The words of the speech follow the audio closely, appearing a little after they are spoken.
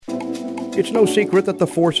It's no secret that the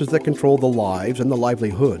forces that control the lives and the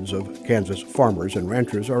livelihoods of Kansas farmers and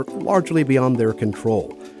ranchers are largely beyond their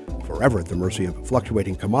control. Forever at the mercy of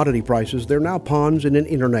fluctuating commodity prices, they're now pawns in an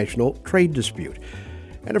international trade dispute.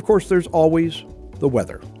 And of course, there's always the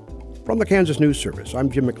weather. From the Kansas News Service, I'm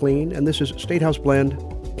Jim McLean, and this is State House Blend,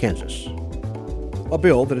 Kansas. A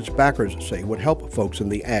bill that its backers say would help folks in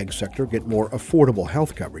the ag sector get more affordable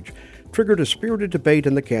health coverage triggered a spirited debate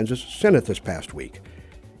in the Kansas Senate this past week.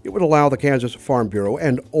 It would allow the Kansas Farm Bureau,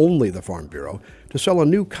 and only the Farm Bureau, to sell a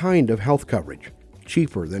new kind of health coverage,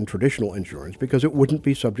 cheaper than traditional insurance because it wouldn't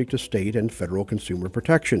be subject to state and federal consumer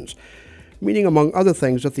protections, meaning, among other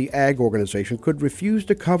things, that the ag organization could refuse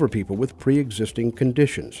to cover people with pre-existing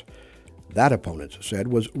conditions. That, opponents said,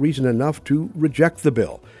 was reason enough to reject the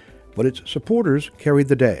bill, but its supporters carried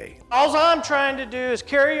the day. All I'm trying to do is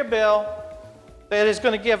carry a bill that is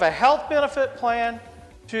going to give a health benefit plan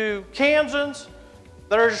to Kansans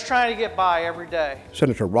that are just trying to get by every day.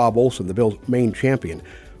 Senator Rob Olson, the bill's main champion,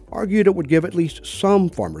 argued it would give at least some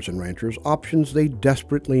farmers and ranchers options they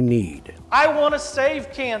desperately need. I want to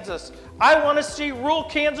save Kansas. I want to see rural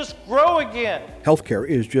Kansas grow again. Healthcare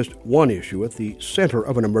is just one issue at the center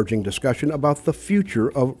of an emerging discussion about the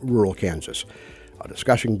future of rural Kansas. A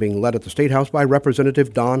discussion being led at the State House by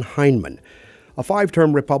Representative Don Heinman, a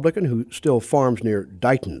 5-term Republican who still farms near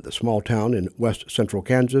Dighton, the small town in west central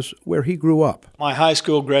Kansas, where he grew up. My high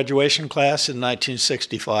school graduation class in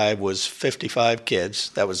 1965 was 55 kids.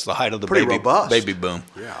 That was the height of the baby boom.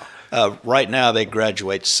 Yeah. Right now, they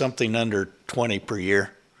graduate something under 20 per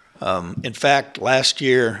year. In fact, last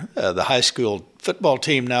year, the high school football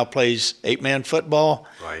team now plays 8-man football,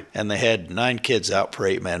 right, and they had 9 kids out for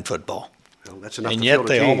 8-man football. Well, that's enough and to yet fill a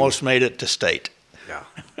they team. almost made it to state.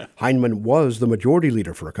 Yeah. Heinman was the majority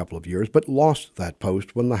leader for a couple of years, but lost that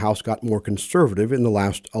post when the House got more conservative in the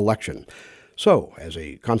last election. So, as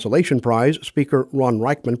a consolation prize, Speaker Ron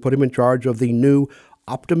Reichman put him in charge of the new,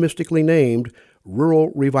 optimistically named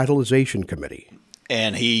Rural Revitalization Committee.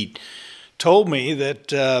 And he told me that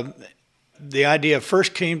the idea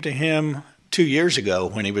first came to him 2 years ago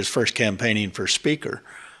when he was first campaigning for Speaker.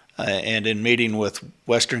 And in meeting with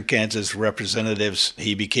Western Kansas representatives,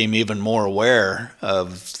 he became even more aware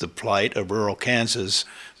of the plight of rural Kansas.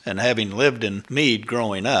 And having lived in Meade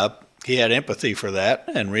growing up, he had empathy for that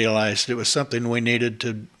and realized it was something we needed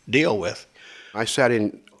to deal with. I sat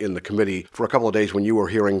in the committee for a couple of days when you were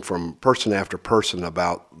hearing from person after person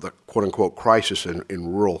about the quote-unquote crisis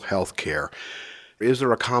in rural health care. Is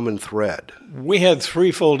there a common thread? We had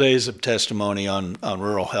 3 full days of testimony on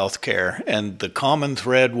rural health care, and the common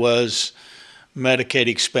thread was Medicaid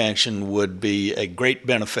expansion would be a great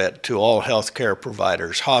benefit to all health care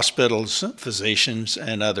providers, hospitals, physicians,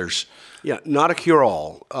 and others. Yeah, not a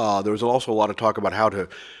cure-all. There was also a lot of talk about how to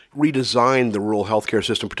redesign the rural health care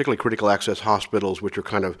system, particularly critical access hospitals, which are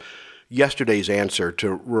kind of yesterday's answer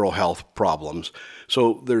to rural health problems.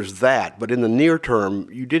 So there's that. But in the near term,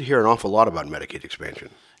 you did hear an awful lot about Medicaid expansion.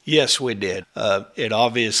 Yes, we did. It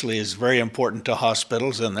obviously is very important to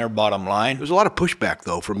hospitals and their bottom line. There's a lot of pushback,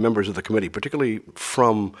 though, from members of the committee, particularly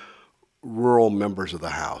from rural members of the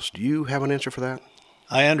House. Do you have an answer for that?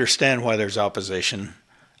 I understand why there's opposition,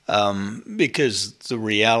 because the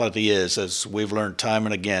reality is, as we've learned time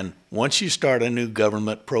and again, once you start a new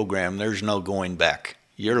government program, there's no going back.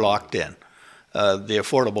 You're locked in. The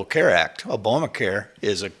Affordable Care Act, Obamacare,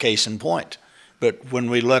 is a case in point. But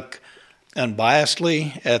when we look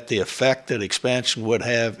unbiasedly at the effect that expansion would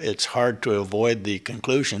have, it's hard to avoid the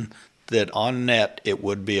conclusion that on net it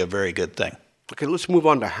would be a very good thing. Okay, let's move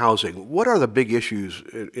on to housing. What are the big issues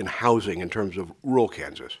in housing in terms of rural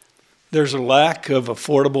Kansas? There's a lack of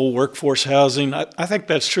affordable workforce housing. I think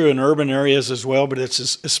that's true in urban areas as well, but it's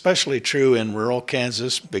especially true in rural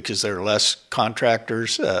Kansas because there are less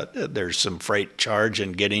contractors. There's some freight charge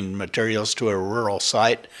in getting materials to a rural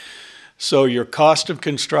site. So your cost of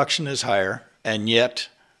construction is higher, and yet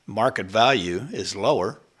market value is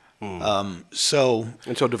lower. So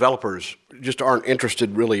developers just aren't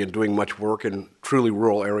interested really in doing much work in truly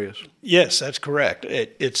rural areas? Yes, that's correct.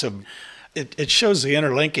 It shows the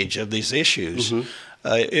interlinkage of these issues.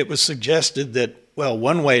 Mm-hmm. It was suggested that, well,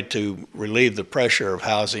 one way to relieve the pressure of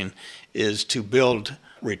housing is to build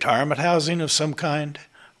retirement housing of some kind,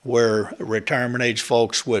 where retirement age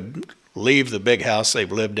folks would leave the big house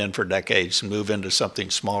they've lived in for decades and move into something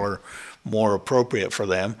smaller, more appropriate for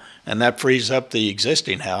them. And that frees up the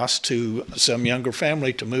existing house to some younger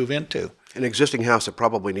family to move into. An existing house that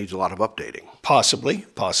probably needs a lot of updating. Possibly,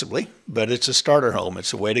 but it's a starter home.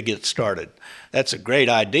 It's a way to get started. That's a great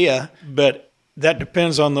idea, but that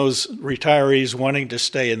depends on those retirees wanting to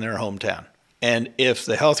stay in their hometown. And if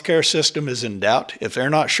the healthcare system is in doubt, if they're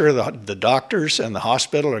not sure the doctors and the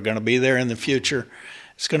hospital are going to be there in the future,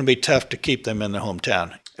 it's going to be tough to keep them in their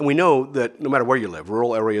hometown. And we know that no matter where you live,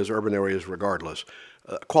 rural areas, urban areas, regardless,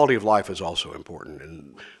 quality of life is also important.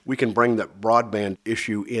 And we can bring that broadband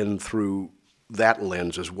issue in through that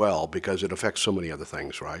lens as well, because it affects so many other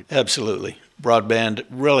things, right? Absolutely. Broadband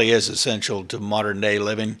really is essential to modern day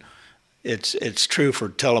living. It's true for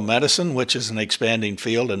telemedicine, which is an expanding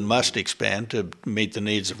field and must expand to meet the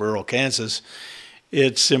needs of rural Kansas.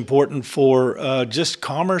 It's important for just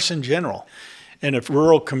commerce in general. And if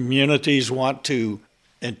rural communities want to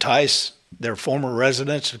entice their former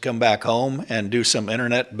residents to come back home and do some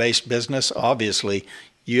internet-based business, obviously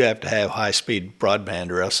you have to have high-speed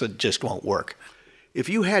broadband or else it just won't work. If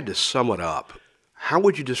you had to sum it up, how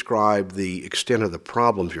would you describe the extent of the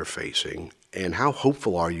problems you're facing, and how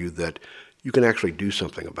hopeful are you that you can actually do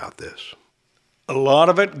something about this? A lot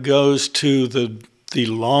of it goes to the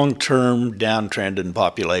long-term downtrend in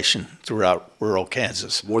population throughout rural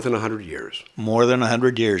Kansas. More than 100 years. More than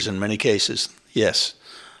 100 years in many cases, yes.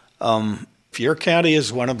 If your county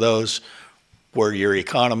is one of those where your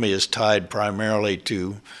economy is tied primarily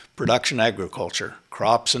to production agriculture,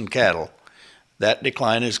 crops and cattle, that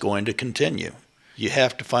decline is going to continue. You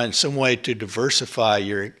have to find some way to diversify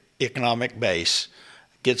your economic base,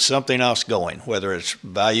 get something else going, whether it's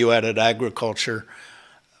value-added agriculture,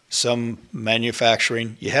 some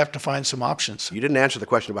manufacturing. You have to find some options. You didn't answer the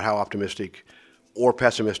question about how optimistic or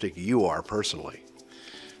pessimistic you are personally.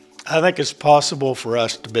 I think it's possible for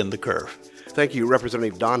us to bend the curve. Thank you,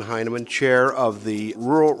 Representative Don Heineman, Chair of the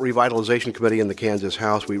Rural Revitalization Committee in the Kansas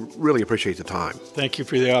House. We really appreciate the time. Thank you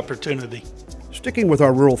for the opportunity. Sticking with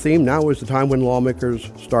our rural theme, now is the time when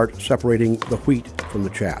lawmakers start separating the wheat from the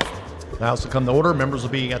chaff. The House will come to order. Members will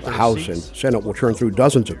be at their The House seats. and Senate will churn through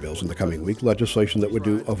dozens of bills in the coming week, legislation that would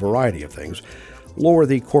do a variety of things. Lower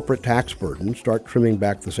the corporate tax burden, start trimming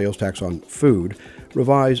back the sales tax on food,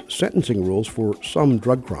 revise sentencing rules for some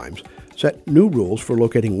drug crimes, set new rules for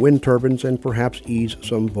locating wind turbines, and perhaps ease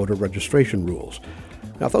some voter registration rules.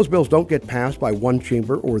 Now, if those bills don't get passed by one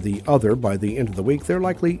chamber or the other by the end of the week, they're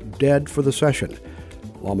likely dead for the session.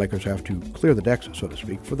 Lawmakers have to clear the decks, so to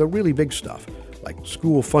speak, for the really big stuff, like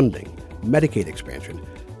school funding, Medicaid expansion,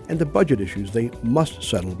 and the budget issues they must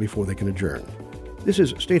settle before they can adjourn. This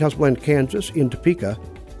is State House Blend Kansas in Topeka.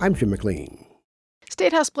 I'm Jim McLean.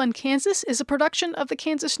 State House Blend Kansas is a production of the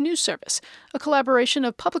Kansas News Service, a collaboration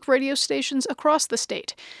of public radio stations across the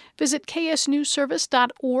state. Visit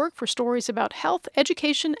ksnewsservice.org for stories about health,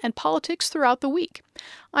 education, and politics throughout the week.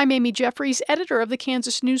 I'm Amy Jeffries, editor of the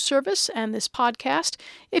Kansas News Service and this podcast.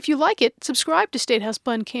 If you like it, subscribe to State House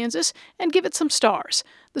Blend Kansas and give it some stars.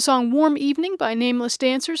 The song Warm Evening by Nameless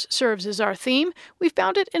Dancers serves as our theme. We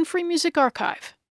found it in Free Music Archive.